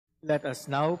Let us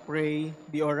now pray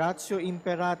the Oratio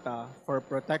Imperata for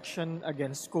protection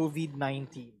against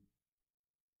COVID-19.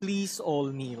 Please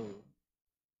all kneel.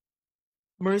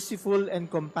 Merciful and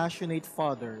compassionate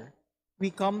Father, we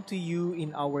come to you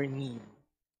in our need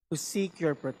to seek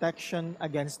your protection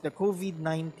against the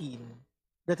COVID-19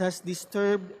 that has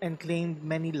disturbed and claimed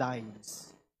many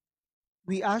lives.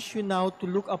 We ask you now to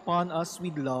look upon us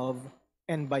with love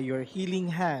and by your healing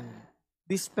hand,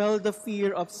 dispel the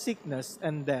fear of sickness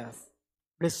and death,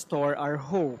 restore our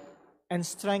hope, and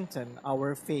strengthen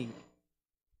our faith.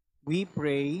 We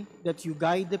pray that you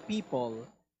guide the people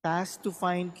tasked to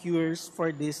find cures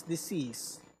for this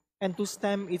disease and to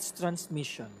stem its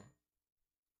transmission.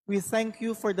 We thank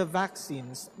you for the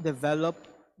vaccines developed,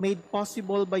 made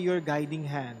possible by your guiding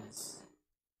hands.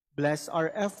 Bless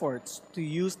our efforts to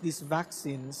use these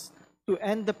vaccines to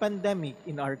end the pandemic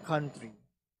in our country.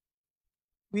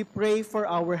 We pray for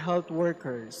our health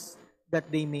workers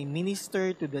that they may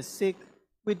minister to the sick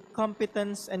with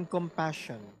competence and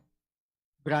compassion.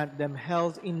 Grant them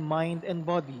health in mind and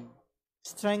body,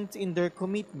 strength in their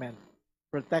commitment,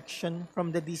 protection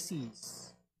from the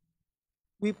disease.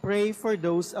 We pray for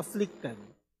those afflicted.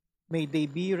 May they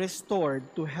be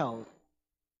restored to health.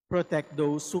 Protect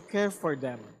those who care for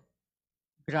them.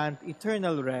 Grant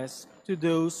eternal rest to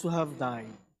those who have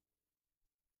died.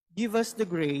 Give us the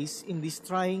grace in these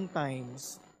trying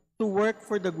times to work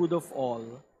for the good of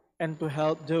all and to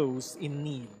help those in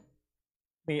need.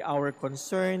 May our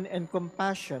concern and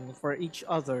compassion for each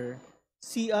other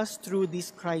see us through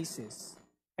this crisis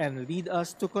and lead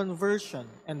us to conversion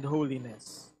and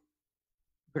holiness.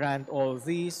 Grant all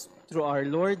this through our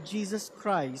Lord Jesus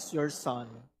Christ, your Son,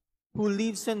 who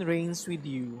lives and reigns with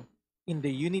you in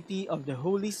the unity of the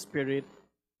Holy Spirit,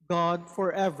 God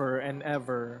forever and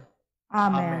ever.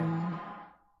 Amen.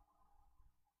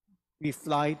 We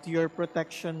fly to your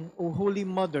protection, O Holy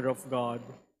Mother of God.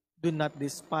 Do not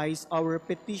despise our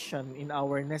petition in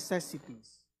our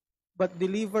necessities, but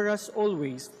deliver us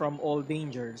always from all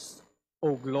dangers,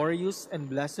 O glorious and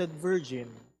blessed Virgin.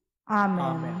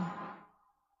 Amen.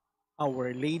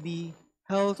 Our Lady,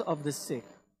 health of the sick.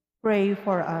 Pray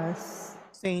for us.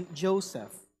 Saint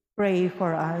Joseph. Pray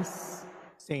for us.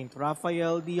 Saint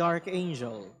Raphael the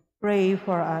Archangel. Pray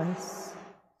for us.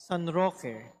 San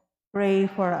Roque. Pray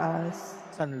for us.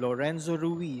 San Lorenzo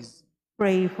Ruiz.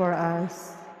 Pray for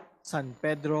us. San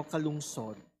Pedro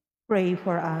Calungsod. Pray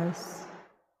for us.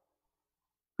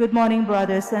 Good morning,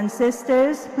 brothers and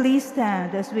sisters. Please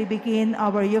stand as we begin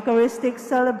our Eucharistic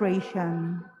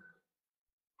celebration.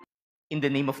 In the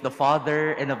name of the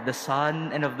Father, and of the Son,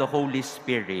 and of the Holy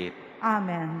Spirit.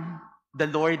 Amen. The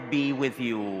Lord be with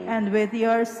you. And with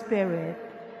your spirit.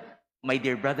 My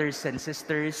dear brothers and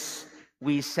sisters,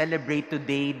 we celebrate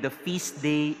today the feast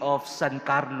day of San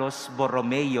Carlos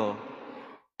Borromeo,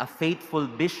 a faithful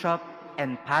bishop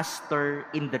and pastor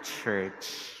in the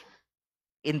Church.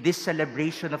 In this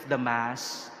celebration of the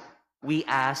Mass, we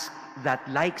ask that,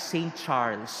 like Saint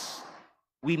Charles,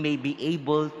 we may be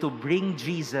able to bring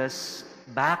Jesus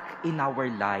back in our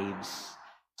lives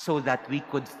so that we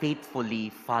could faithfully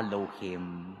follow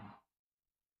him.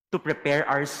 To prepare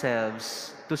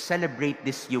ourselves to celebrate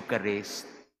this Eucharist,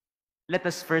 let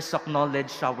us first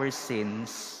acknowledge our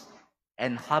sins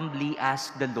and humbly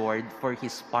ask the Lord for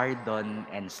his pardon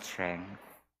and strength.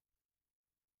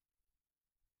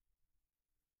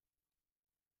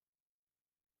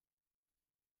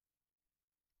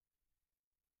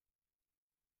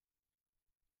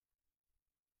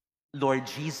 Lord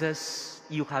Jesus,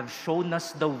 you have shown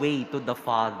us the way to the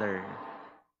Father.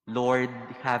 Lord,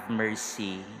 have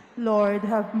mercy. Lord,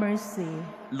 have mercy.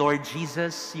 Lord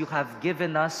Jesus, you have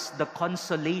given us the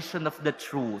consolation of the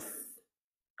truth.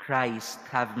 Christ,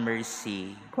 have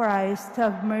mercy. Christ,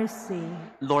 have mercy.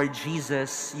 Lord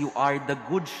Jesus, you are the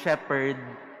Good Shepherd,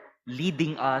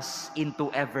 leading us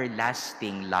into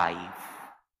everlasting life.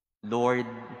 Lord,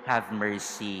 have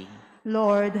mercy.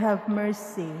 Lord, have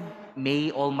mercy.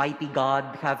 May Almighty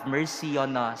God have mercy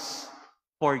on us,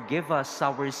 forgive us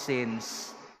our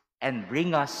sins, and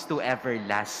bring us to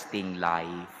everlasting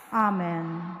life.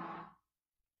 Amen.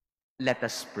 Let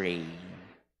us pray.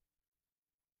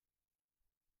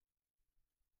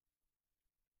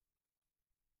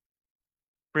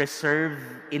 Preserve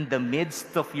in the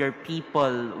midst of your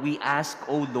people, we ask,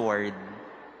 O Lord,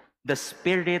 the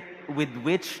spirit with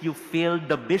which you filled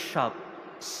the Bishop,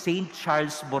 Saint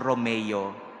Charles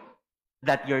Borromeo,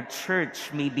 that your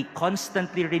Church may be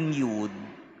constantly renewed,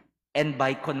 and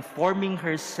by conforming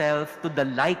herself to the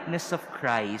likeness of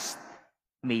Christ,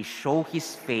 may show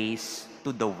his face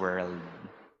to the world,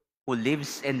 who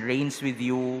lives and reigns with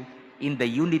you in the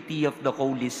unity of the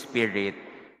Holy Spirit,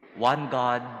 one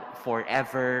God,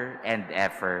 forever and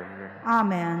ever.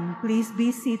 Amen. Please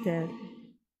be seated.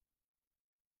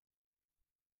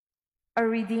 A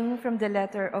reading from the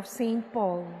letter of St.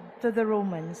 Paul to the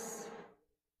Romans.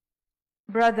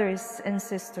 Brothers and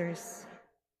sisters,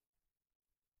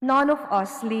 none of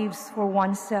us lives for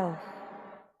oneself,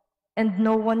 and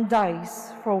no one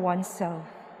dies for oneself.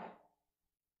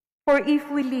 For if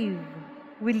we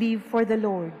live for the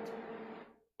Lord,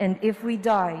 and if we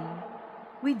die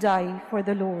for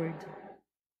the Lord.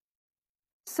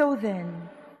 So then,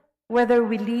 whether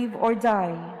we live or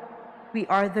die, we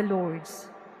are the Lord's.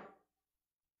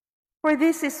 For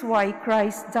this is why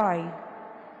Christ died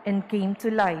and came to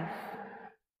life,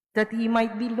 that he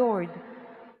might be Lord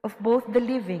of both the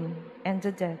living and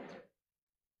the dead.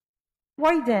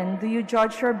 Why then do you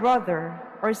judge your brother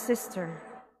or sister?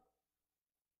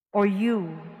 Or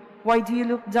you, why do you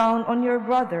look down on your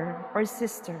brother or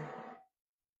sister?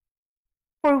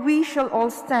 For we shall all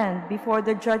stand before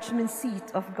the judgment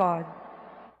seat of God.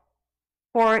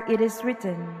 For it is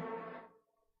written,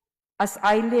 "As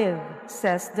I live,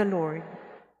 says the Lord,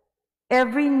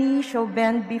 every knee shall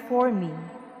bend before me,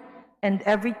 and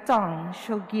every tongue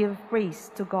shall give praise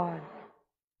to God."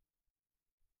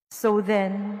 So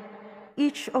then,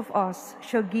 each of us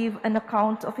shall give an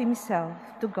account of himself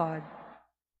to God.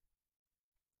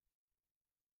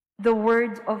 The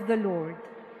word of the Lord.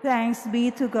 Thanks be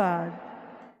to God.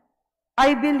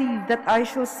 I believe that I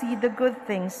shall see the good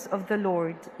things of the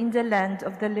Lord in the land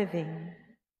of the living.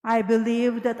 I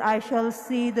believe that I shall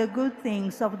see the good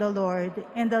things of the Lord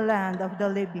in the land of the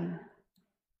living.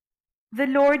 The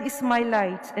Lord is my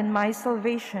light and my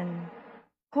salvation.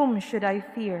 Whom should I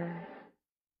fear?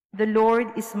 The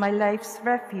Lord is my life's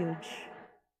refuge.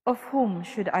 Of whom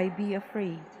should I be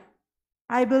afraid?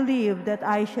 I believe that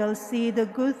I shall see the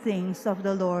good things of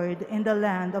the Lord in the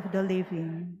land of the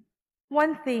living.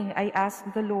 One thing I ask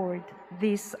the Lord,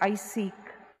 this I seek,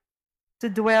 to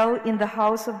dwell in the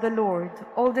house of the Lord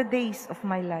all the days of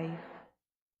my life,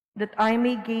 that I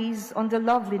may gaze on the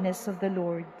loveliness of the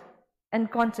Lord and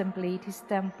contemplate his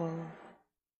temple.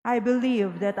 I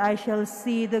believe that I shall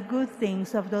see the good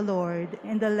things of the Lord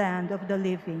in the land of the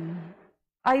living.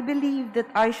 I believe that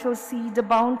I shall see the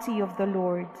bounty of the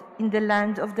Lord in the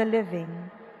land of the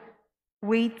living.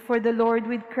 Wait for the Lord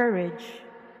with courage.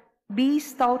 Be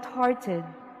stout-hearted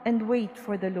and wait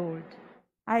for the Lord.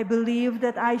 I believe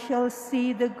that I shall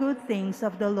see the good things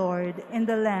of the Lord in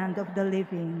the land of the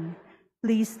living.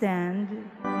 Please stand.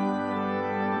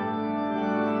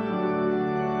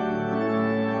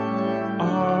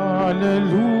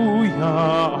 Alleluia,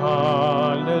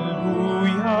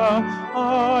 alleluia,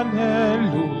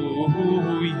 alleluia.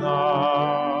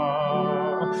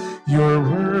 Your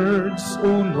words,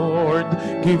 O Lord,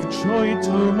 give joy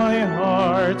to my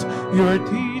heart. Your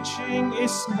teaching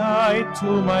is light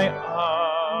to my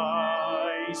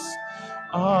eyes.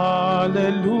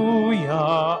 Alleluia,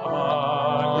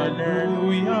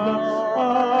 alleluia,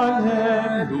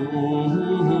 alleluia.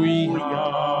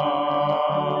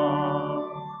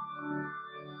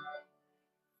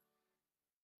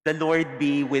 The Lord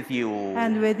be with you.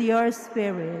 And with your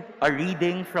spirit. A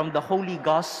reading from the Holy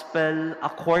Gospel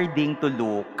according to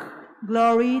Luke.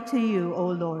 Glory to you, O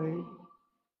Lord.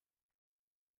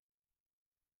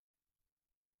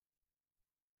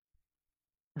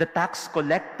 The tax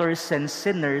collectors and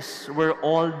sinners were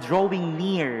all drawing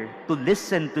near to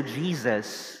listen to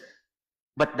Jesus.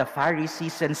 But the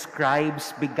Pharisees and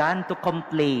scribes began to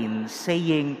complain,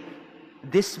 saying,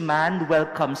 "This man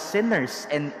welcomes sinners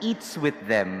and eats with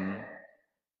them."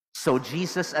 So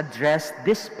Jesus addressed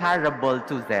this parable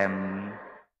to them.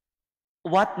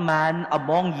 What man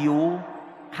among you,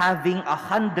 having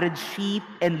 100 sheep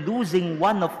and losing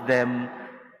one of them,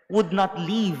 would not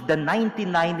leave the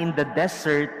 99 in the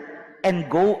desert and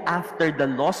go after the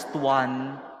lost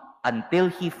one until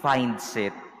he finds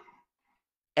it?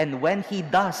 And when he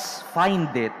does find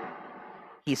it,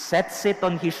 he sets it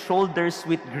on his shoulders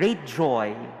with great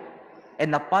joy.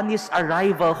 And upon his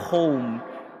arrival home,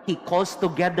 he calls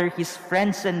together his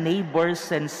friends and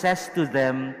neighbors and says to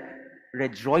them,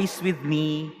 "Rejoice with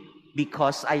me,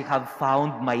 because I have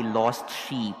found my lost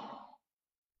sheep."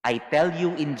 I tell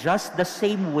you, in just the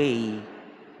same way,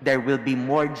 there will be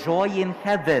more joy in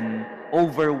heaven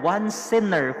over one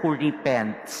sinner who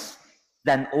repents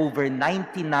than over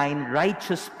 99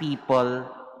 righteous people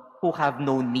who have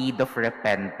no need of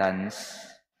repentance.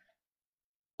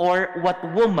 Or what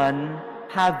woman,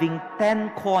 having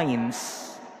 10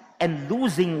 coins and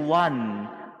losing one,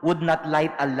 would not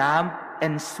light a lamp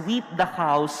and sweep the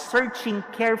house, searching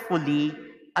carefully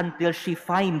until she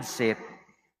finds it?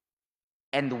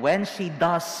 And when she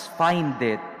does find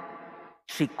it,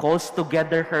 She calls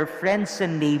together her friends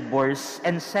and neighbors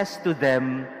and says to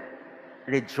them,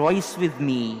 "Rejoice with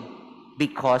me,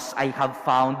 because I have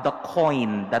found the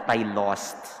coin that I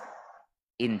lost."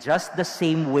 In just the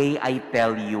same way, I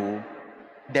tell you,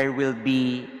 there will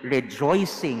be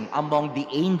rejoicing among the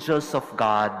angels of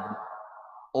God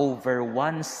over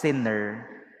one sinner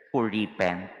who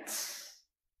repents.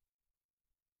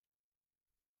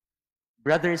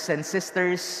 Brothers and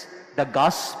sisters, the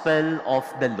Gospel of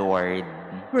the Lord.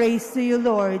 Praise to you,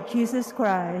 Lord Jesus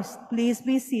Christ. Please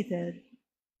be seated.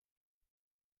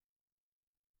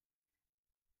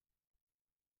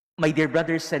 My dear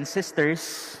brothers and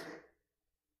sisters,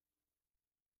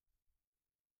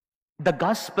 the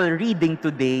Gospel reading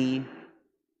today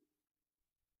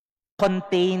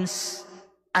contains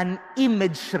an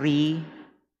imagery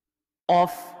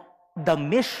of the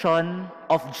mission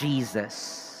of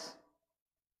Jesus.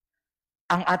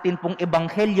 Ang atin pong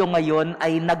ebanghelyo ngayon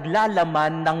ay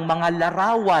naglalaman ng mga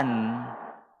larawan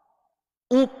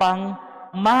upang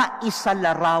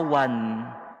maisalarawan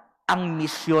ang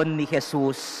misyon ni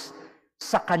Jesus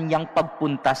sa kanyang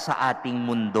pagpunta sa ating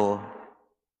mundo.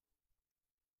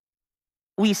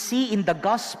 We see in the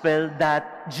Gospel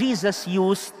that Jesus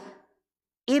used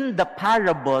in the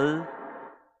parable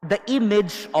the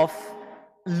image of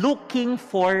looking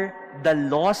for the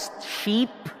lost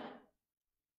sheep,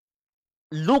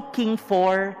 looking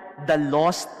for the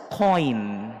lost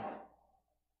coin.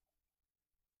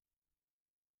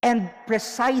 And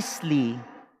precisely,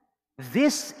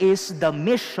 this is the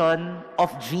mission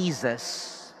of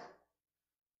Jesus,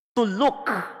 to look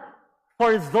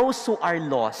for those who are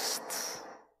lost,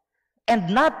 and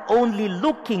not only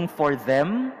looking for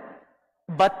them,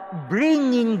 but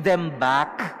bringing them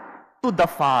back to the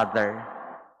Father.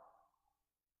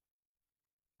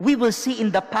 We will see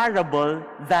in the parable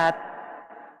that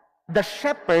the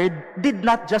shepherd did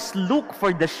not just look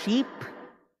for the sheep,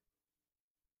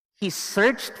 he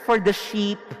searched for the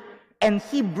sheep and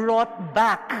he brought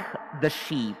back the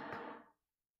sheep.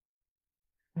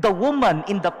 The woman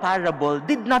in the parable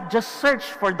did not just search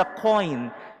for the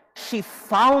coin, she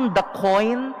found the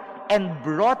coin and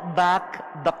brought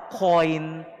back the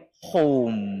coin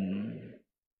home.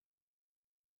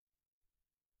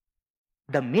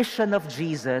 The mission of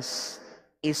Jesus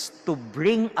is to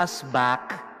bring us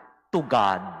back to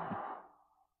God,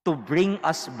 to bring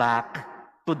us back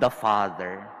to the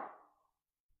Father.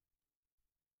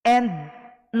 And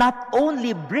not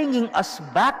only bringing us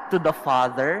back to the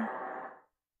Father,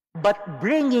 but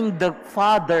bringing the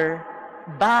Father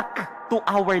back to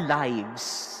our lives.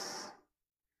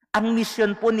 Ang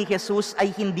misyon po ni Jesus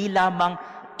ay hindi lamang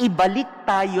ibalik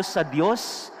tayo sa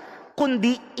Diyos,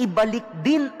 kundi ibalik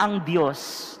din ang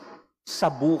Diyos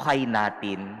sa buhay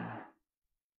natin.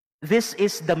 This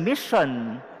is the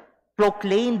mission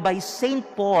proclaimed by St.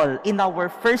 Paul in our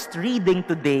first reading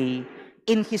today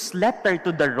in his letter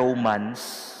to the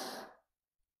Romans.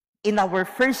 In our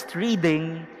first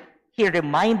reading, he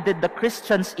reminded the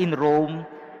Christians in Rome,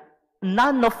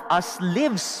 none of us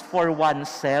lives for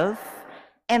oneself,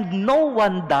 and no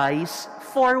one dies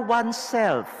for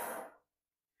oneself.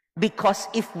 Because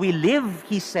if we live,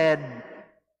 he said,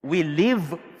 we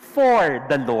live for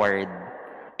the Lord.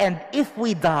 And if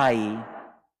we die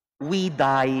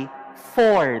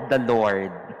for the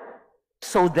Lord.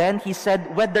 So then he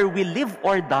said, whether we live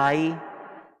or die,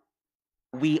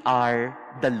 we are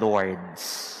the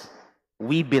Lord's.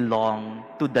 We belong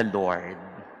to the Lord.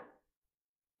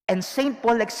 And St.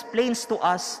 Paul explains to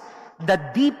us the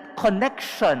deep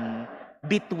connection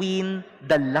between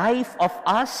the life of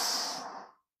us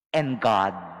and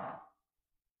God.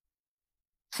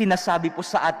 Sinasabi po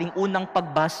sa ating unang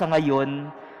pagbasa ngayon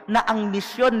na ang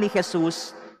misyon ni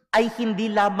Jesus ay hindi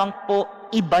lamang po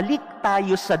ibalik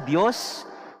tayo sa Diyos,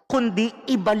 kundi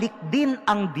ibalik din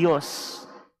ang Diyos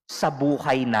sa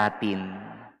buhay natin.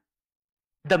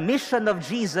 The mission of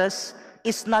Jesus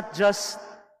is not just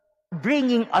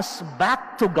bringing us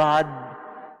back to God,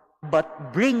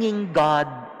 but bringing God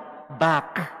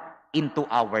back into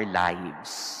our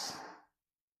lives.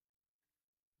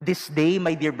 This day,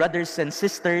 my dear brothers and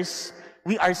sisters,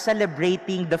 we are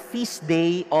celebrating the feast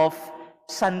day of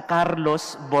San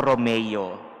Carlos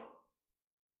Borromeo.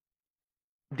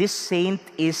 This saint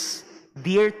is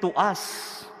dear to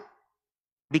us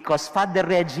because Father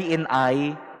Reggie and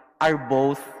I are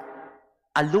both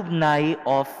alumni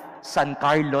of San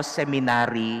Carlos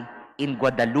Seminary in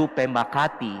Guadalupe,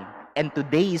 Makati. And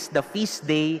today is the feast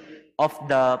day of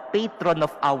the patron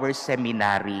of our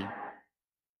seminary.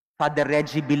 Father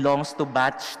Reggie belongs to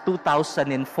batch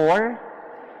 2004.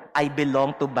 I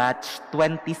belong to batch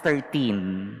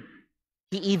 2013.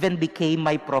 He even became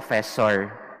my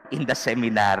professor in the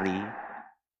seminary.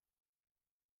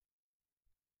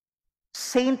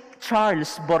 Saint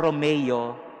Charles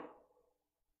Borromeo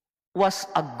was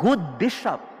a good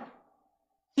bishop.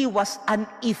 He was an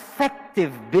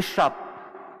effective bishop.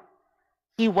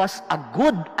 He was a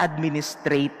good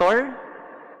administrator.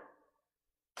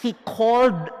 He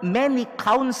called many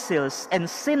councils and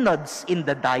synods in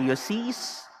the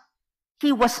diocese.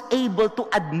 He was able to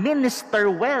administer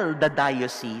well the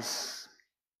diocese.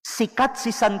 Sikat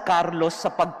si San Carlos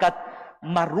sapagkat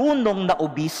marunong na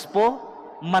obispo,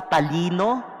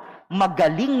 matalino,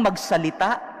 magaling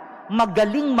magsalita,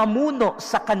 magaling mamuno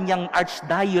sa kanyang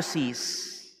archdiocese.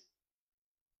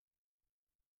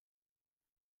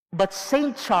 But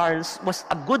Saint Charles was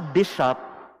a good bishop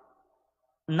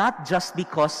not just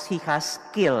because he has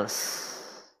skills,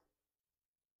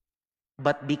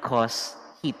 but because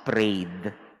he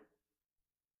prayed.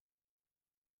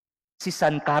 Si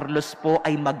San Carlos po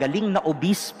ay magaling na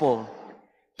obispo,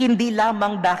 hindi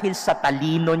lamang dahil sa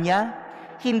talino niya,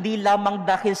 hindi lamang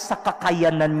dahil sa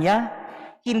kakayanan niya,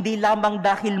 hindi lamang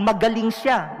dahil magaling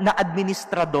siya na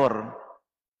administrador.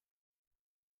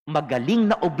 Magaling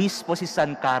na obispo si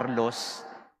San Carlos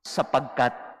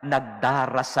sapagkat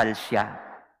nagdarasal siya.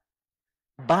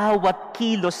 Bawat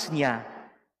kilos niya,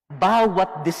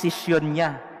 bawat desisyon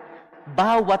niya,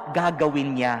 bawat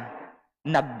gagawin niya,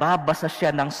 nagbabasa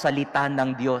siya ng salita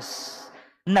ng Diyos.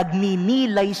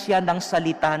 Nagninilay siya ng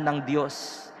salita ng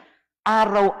Diyos.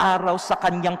 Araw-araw sa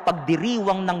kanyang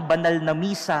pagdiriwang ng banal na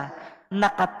misa,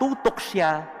 nakatutok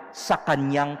siya sa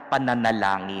kanyang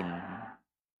pananalangin.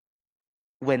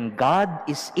 When God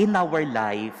is in our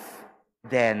life,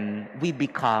 then we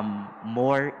become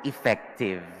more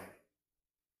effective.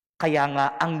 Kaya nga,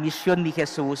 ang misyon ni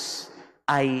Jesus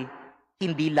ay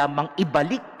hindi lamang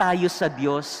ibalik tayo sa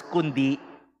Diyos, kundi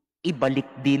ibalik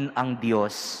din ang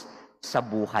Diyos sa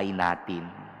buhay natin.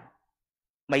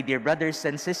 My dear brothers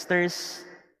and sisters,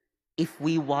 if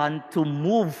we want to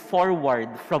move forward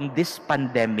from this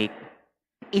pandemic,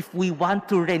 if we want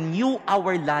to renew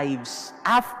our lives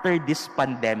after this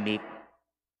pandemic,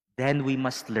 then we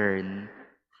must learn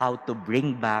how to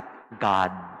bring back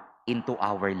God into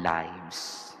our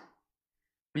lives.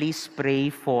 Please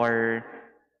pray for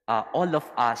all of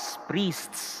us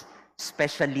priests,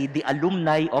 especially the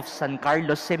alumni of San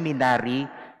Carlos Seminary.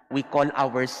 We call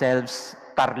ourselves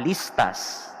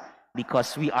Carlistas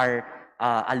because we are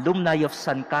alumni of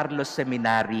San Carlos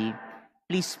Seminary.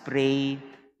 Please pray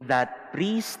that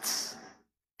priests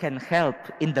can help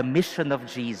in the mission of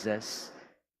Jesus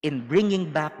in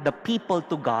bringing back the people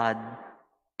to God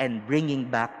and bringing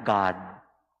back God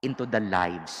into the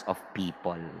lives of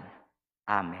people.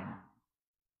 Amen.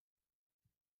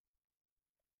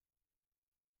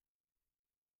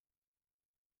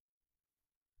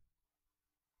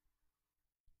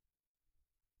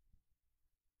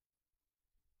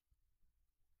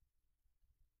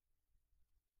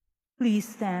 Please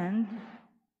stand.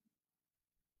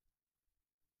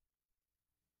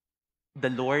 The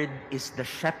Lord is the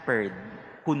shepherd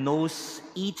who knows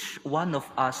each one of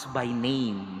us by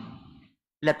name.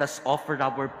 Let us offer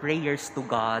our prayers to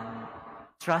God,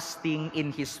 trusting in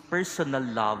His personal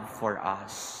love for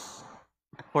us.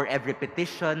 For every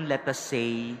petition, let us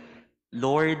say,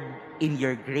 Lord, in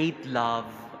your great love,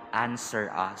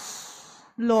 answer us.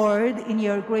 Lord, in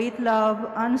your great love,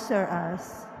 answer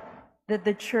us. That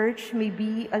the Church may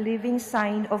be a living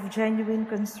sign of genuine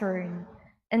concern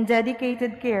and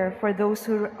dedicated care for those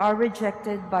who are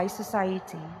rejected by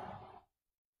society.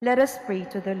 Let us pray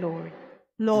to the Lord.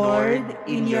 Lord,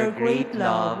 in your great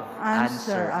love,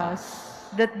 answer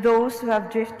us. That those who have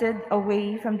drifted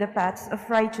away from the paths of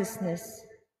righteousness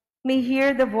may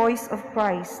hear the voice of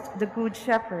Christ, the Good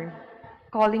Shepherd,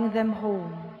 calling them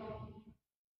home.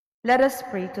 Let us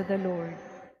pray to the Lord.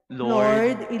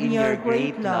 Lord, in your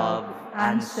great love,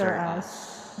 answer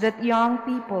us. That young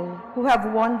people who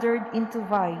have wandered into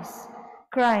vice,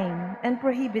 crime, and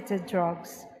prohibited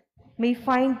drugs may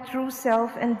find true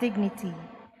self and dignity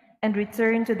and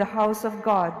return to the house of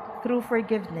God through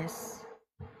forgiveness.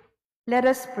 Let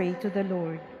us pray to the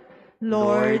Lord.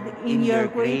 Lord, in your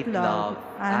great love,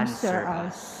 answer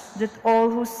us. That all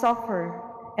who suffer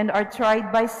and are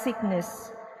tried by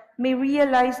sickness may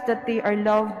realize that they are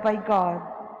loved by God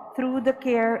through the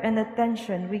care and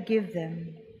attention we give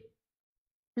them.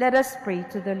 Let us pray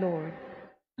to the Lord.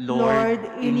 Lord,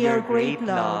 in your great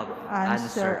love,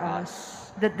 answer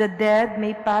us. That the dead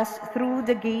may pass through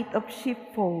the gate of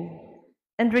sheepfold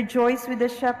and rejoice with the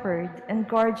shepherd and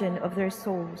guardian of their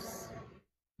souls.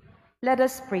 Let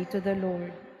us pray to the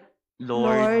Lord.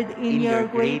 Lord, in your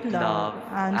great love,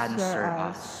 answer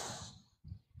us.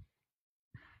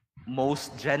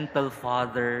 Most gentle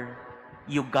Father,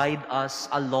 you guide us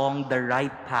along the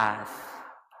right path.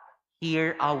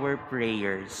 Hear our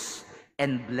prayers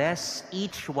and bless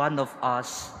each one of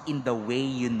us in the way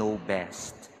you know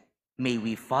best. May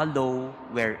we follow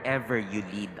wherever you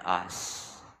lead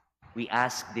us. We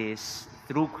ask this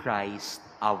through Christ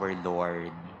our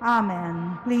Lord.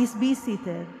 Amen. Please be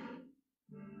seated.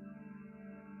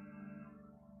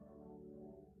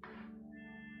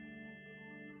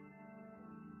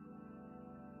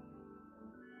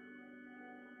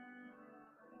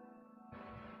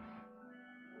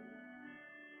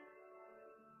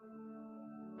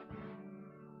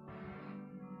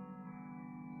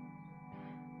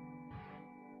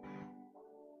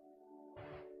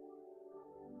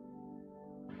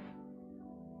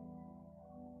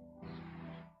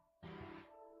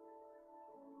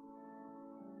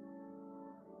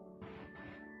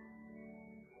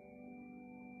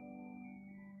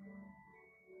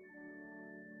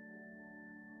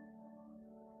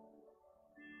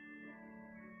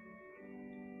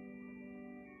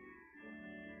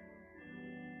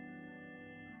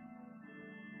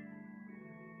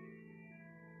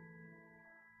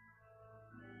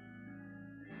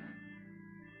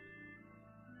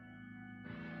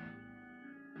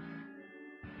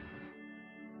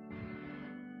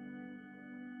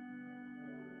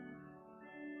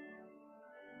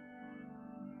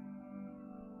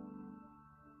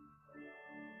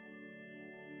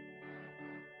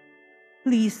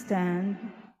 Please stand.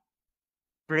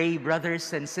 Pray,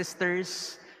 brothers and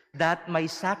sisters, that my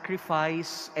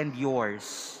sacrifice and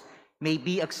yours may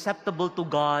be acceptable to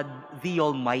God, the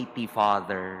Almighty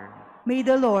Father. May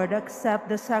the Lord accept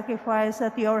the sacrifice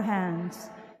at your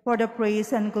hands for the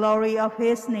praise and glory of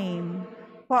his name,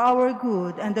 for our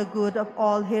good and the good of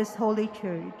all his holy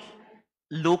church.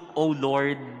 Look, O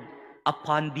Lord,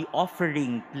 upon the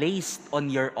offering placed on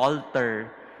your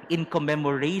altar in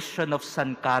commemoration of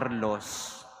San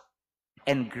Carlos,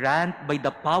 and grant by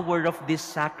the power of this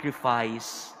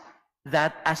sacrifice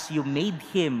that as you made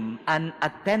him an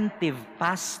attentive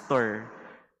pastor,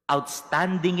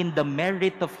 outstanding in the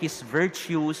merit of his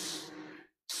virtues,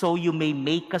 so you may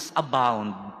make us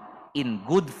abound in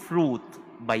good fruit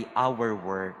by our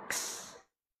works.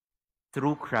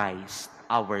 Through Christ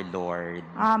our Lord.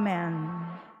 Amen.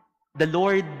 The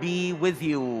Lord be with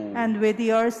you. And with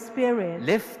your spirit.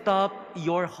 Lift up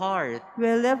your heart. We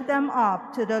lift them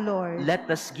up to the Lord. Let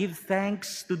us give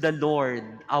thanks to the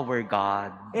Lord our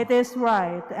God. It is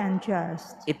right and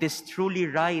just. It is truly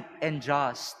right and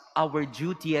just, our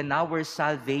duty and our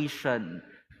salvation,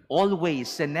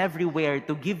 always and everywhere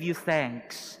to give you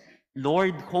thanks,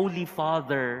 Lord, Holy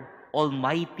Father,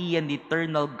 Almighty and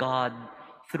eternal God,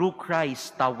 through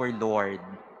Christ our Lord.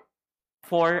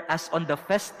 For as on the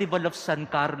festival of San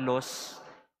Carlos,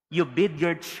 you bid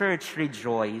your church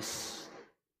rejoice,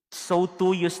 so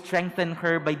too you strengthen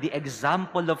her by the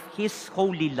example of his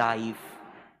holy life,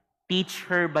 teach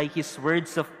her by his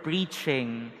words of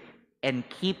preaching, and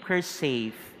keep her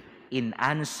safe in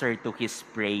answer to his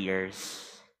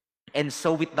prayers. And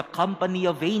so with the company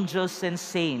of angels and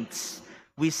saints,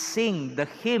 we sing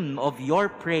the hymn of your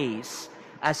praise,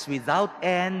 as without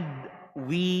end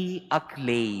we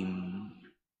acclaim.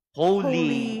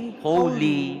 Holy,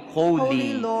 holy,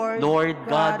 holy, Lord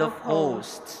God of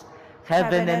hosts,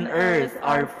 heaven and earth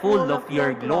are full of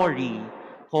your glory.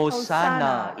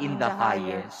 Hosanna in the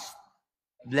highest.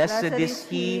 Blessed is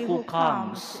he who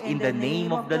comes in the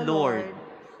name of the Lord.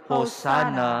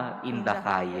 Hosanna in the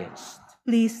highest.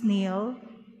 Please kneel.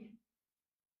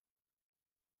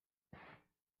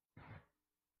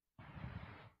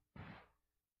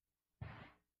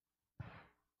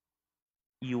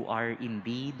 You are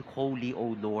indeed holy,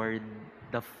 O Lord,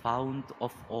 the fount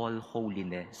of all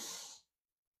holiness.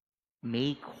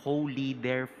 Make holy,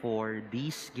 therefore,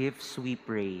 these gifts, we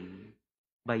pray,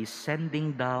 by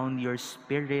sending down your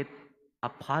Spirit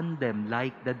upon them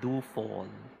like the dewfall,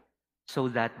 so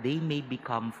that they may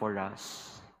become for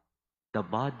us the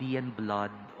body and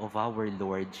blood of our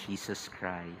Lord Jesus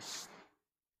Christ.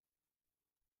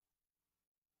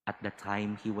 At the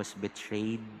time he was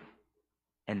betrayed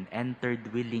and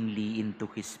entered willingly into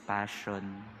his passion,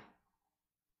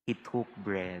 he took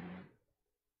bread,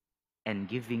 and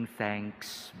giving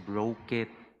thanks, broke it,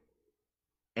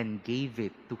 and gave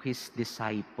it to his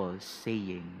disciples,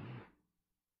 saying,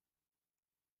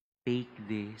 "Take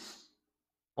this,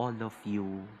 all of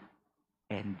you,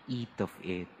 and eat of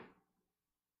it,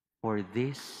 for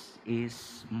this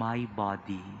is my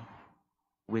body,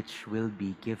 which will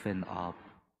be given up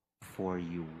for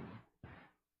you."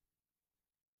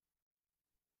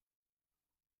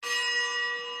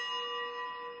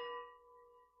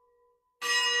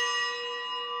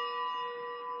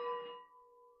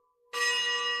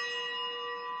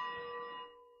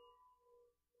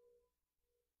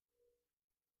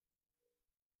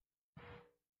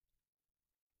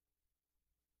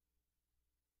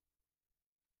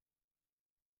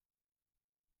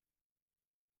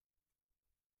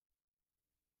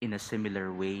 In a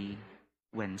similar way,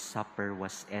 when supper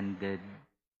was ended,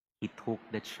 he took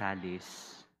the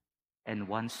chalice, and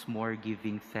once more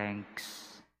giving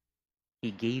thanks, he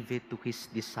gave it to his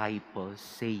disciples,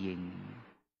 saying,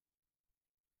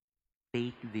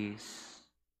 "Take this,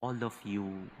 all of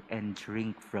you, and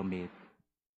drink from it,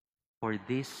 for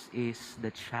this is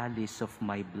the chalice of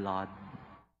my blood,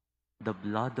 the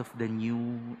blood of the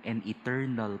new and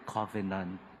eternal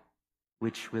covenant,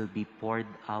 which will be poured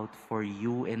out for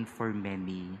you and for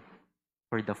many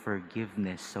for the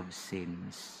forgiveness of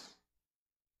sins.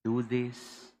 Do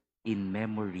this in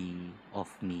memory of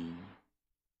me."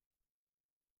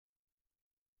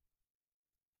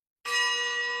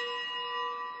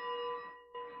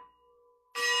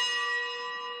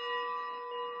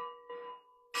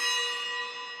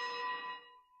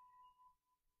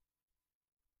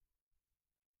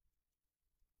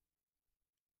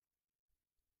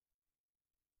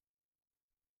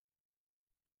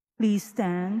 Please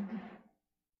stand.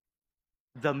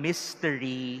 The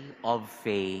mystery of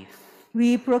faith.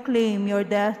 We proclaim your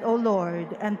death, O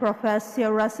Lord, and profess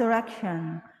your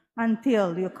resurrection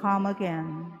until you come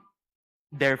again.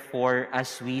 Therefore,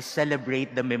 as we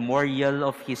celebrate the memorial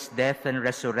of his death and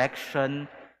resurrection,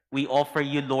 we offer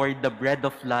you, Lord, the bread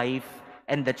of life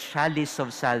and the chalice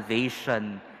of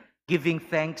salvation, giving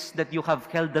thanks that you have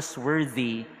held us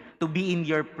worthy to be in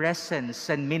your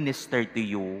presence and minister to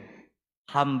you.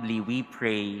 Humbly we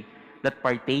pray that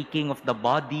partaking of the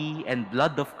body and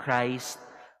blood of Christ,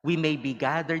 we may be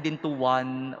gathered into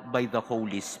one by the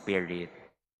Holy Spirit.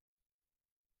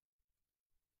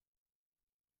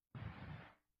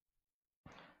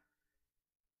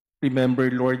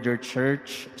 Remember, Lord, your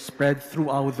church spread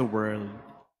throughout the world,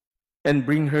 and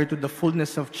bring her to the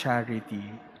fullness of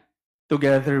charity,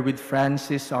 together with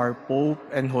Francis, our Pope,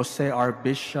 and Jose, our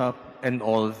Bishop, and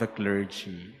all the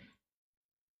clergy.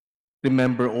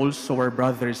 Remember also our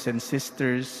brothers and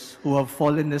sisters who have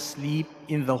fallen asleep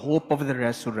in the hope of the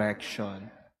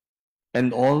resurrection, and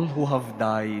all who have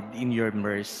died in your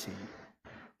mercy.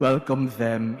 Welcome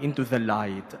them into the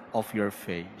light of your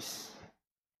face.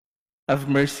 Have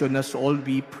mercy on us all,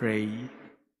 we pray,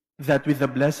 that with the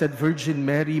Blessed Virgin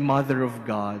Mary, Mother of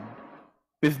God,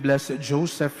 with Blessed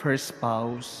Joseph, her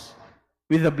spouse,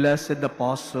 with the blessed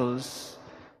apostles,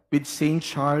 with Saint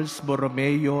Charles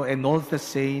Borromeo and all the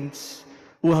saints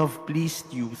who have pleased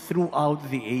you throughout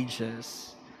the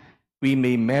ages, we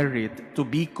may merit to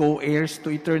be co-heirs to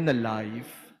eternal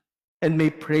life, and may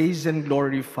praise and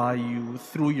glorify you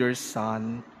through your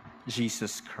Son,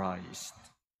 Jesus Christ.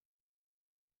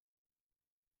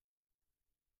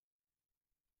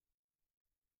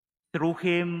 Through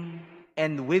him,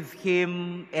 and with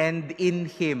him, and in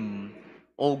him,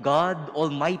 O God,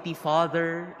 Almighty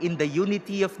Father, in the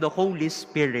unity of the Holy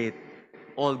Spirit,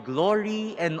 all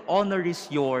glory and honor is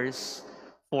yours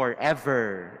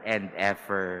forever and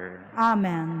ever.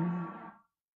 Amen.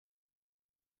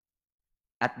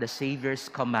 At the Savior's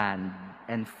command,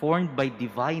 and formed by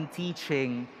divine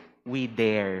teaching, we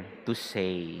dare to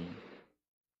say,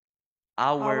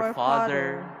 Our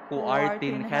Father, who art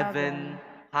in heaven,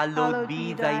 hallowed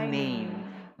be thy name.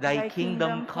 Thy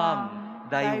kingdom come,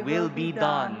 thy will be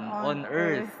done on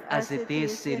earth as it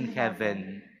is in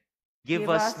heaven. Give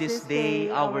us this day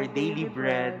our daily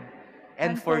bread,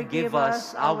 and forgive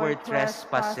us our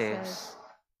trespasses,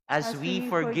 as we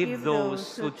forgive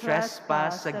those who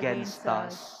trespass against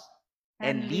us.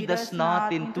 And lead us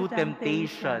not into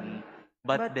temptation,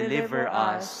 but deliver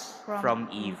us from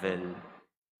evil.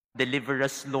 Deliver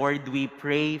us, Lord, we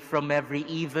pray, from every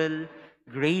evil.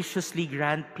 Graciously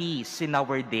grant peace in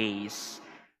our days,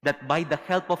 that by the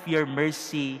help of your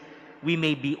mercy, we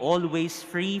may be always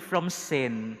free from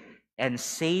sin and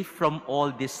safe from all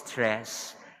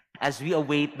distress, as we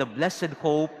await the blessed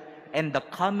hope and the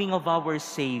coming of our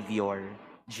Savior,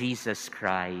 Jesus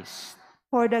Christ.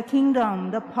 For the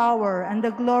kingdom, the power, and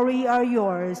the glory are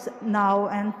yours, now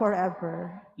and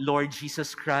forever. Lord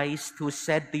Jesus Christ, who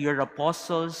said to your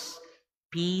apostles,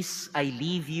 "Peace I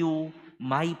leave you,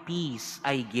 my peace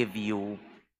I give you,"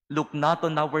 look not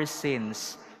on our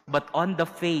sins, but on the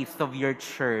faith of your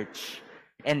church,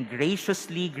 and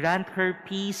graciously grant her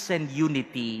peace and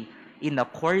unity in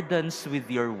accordance with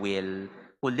your will,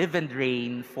 who live and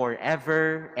reign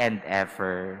forever and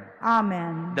ever.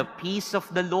 Amen. The peace of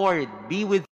the Lord be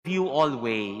with you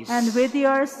always. And with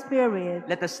your spirit.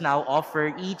 Let us now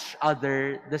offer each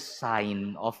other the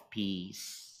sign of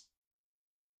peace.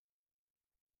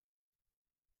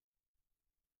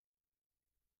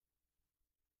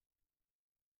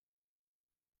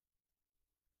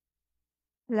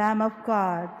 Lamb of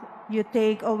God, you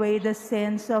take away the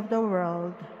sins of the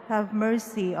world. Have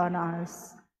mercy on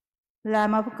us.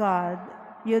 Lamb of God,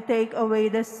 you take away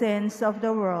the sins of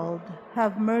the world,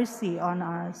 have mercy on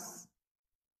us.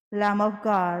 Lamb of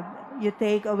God, you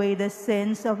take away the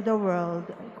sins of the world,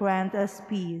 grant us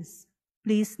peace.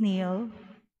 Please kneel.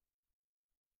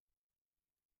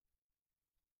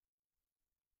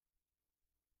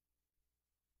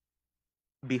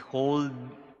 Behold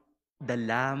the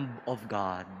Lamb of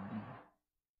God.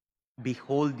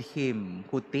 Behold him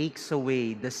who takes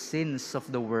away the sins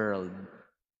of the world.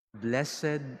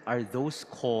 Blessed are those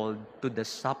called to the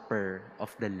supper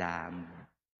of the Lamb.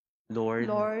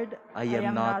 Lord, Lord, I I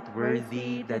am am not not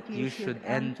worthy worthy that that you you should should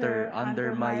enter enter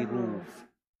under under my my roof, roof,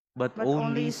 but but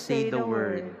only only say say the the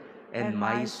word, word, and and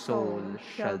my my soul soul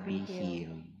shall shall be be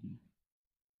healed. healed.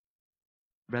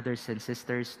 Brothers and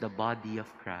sisters, the body of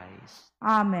Christ.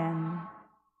 Amen.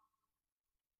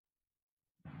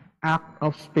 Act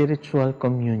of spiritual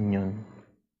communion.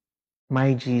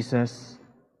 My Jesus,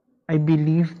 I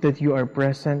believe that you are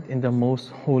present in the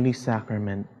most holy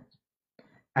sacrament.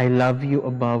 I love you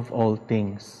above all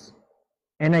things,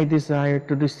 and I desire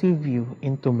to receive you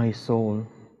into my soul.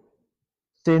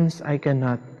 Since I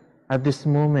cannot at this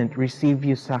moment receive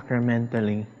you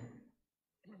sacramentally,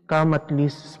 come at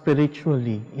least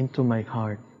spiritually into my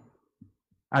heart.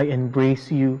 I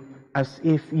embrace you as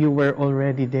if you were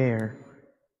already there,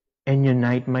 and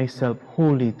unite myself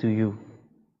wholly to you.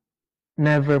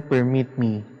 Never permit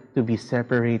me to be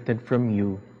separated from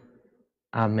you.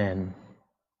 Amen.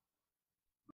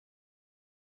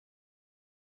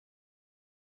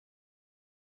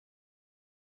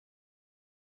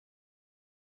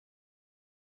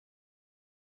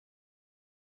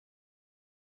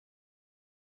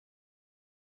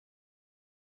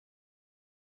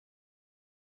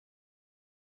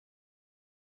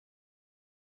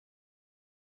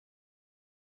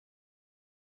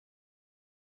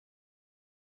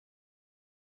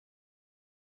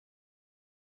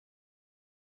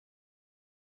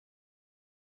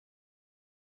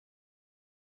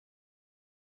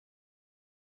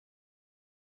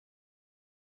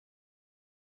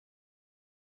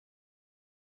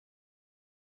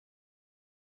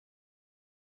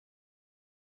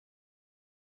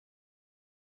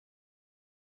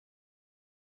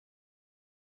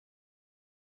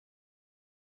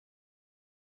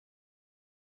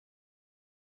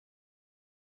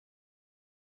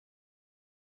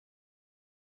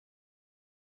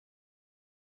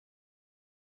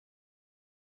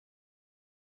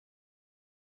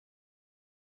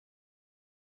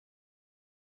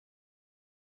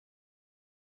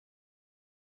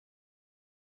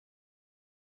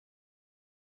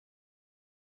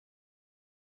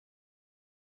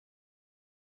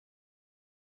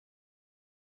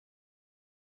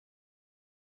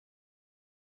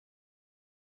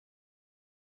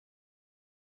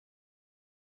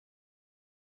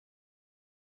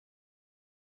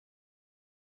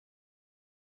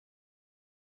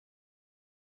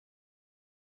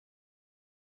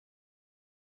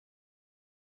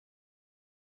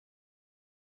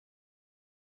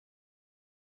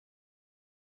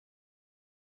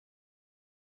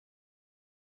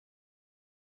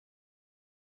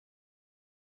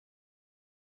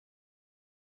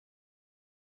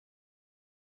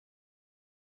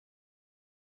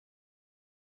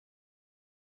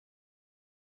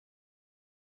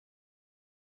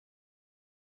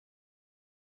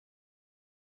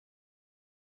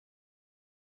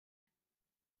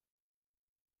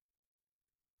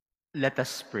 Let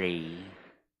us pray.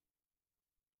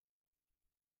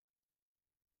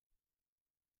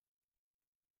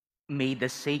 May the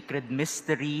sacred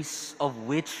mysteries of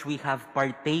which we have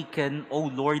partaken, O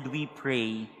Lord, we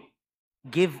pray,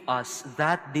 give us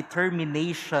that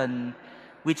determination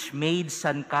which made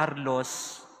San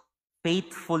Carlos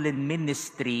faithful in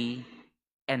ministry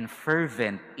and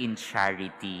fervent in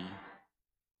charity.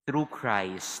 Through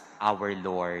Christ our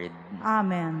Lord.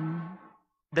 Amen.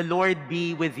 The Lord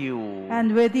be with you.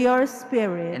 And with your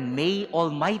spirit. And may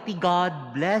Almighty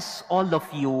God bless all of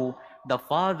you, the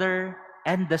Father,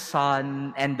 and the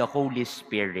Son, and the Holy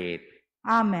Spirit.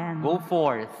 Amen. Go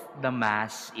forth, the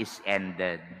Mass is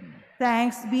ended.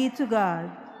 Thanks be to God.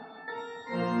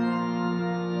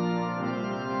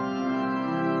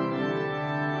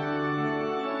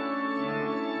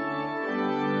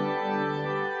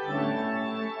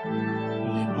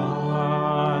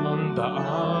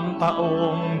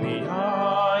 Taong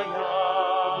biyaya.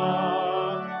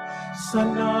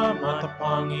 Salamat,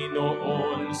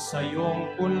 Panginoon, sa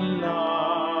iyong punlang.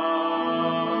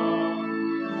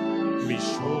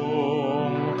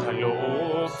 Misyong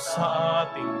kaloob sa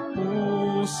ating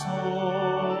puso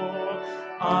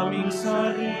aming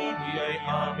sarili ay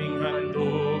aming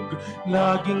handog.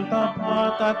 Laging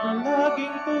tapat at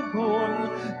laging tugon,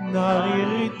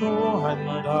 naririto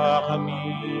handa kami,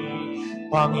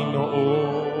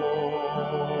 Panginoon.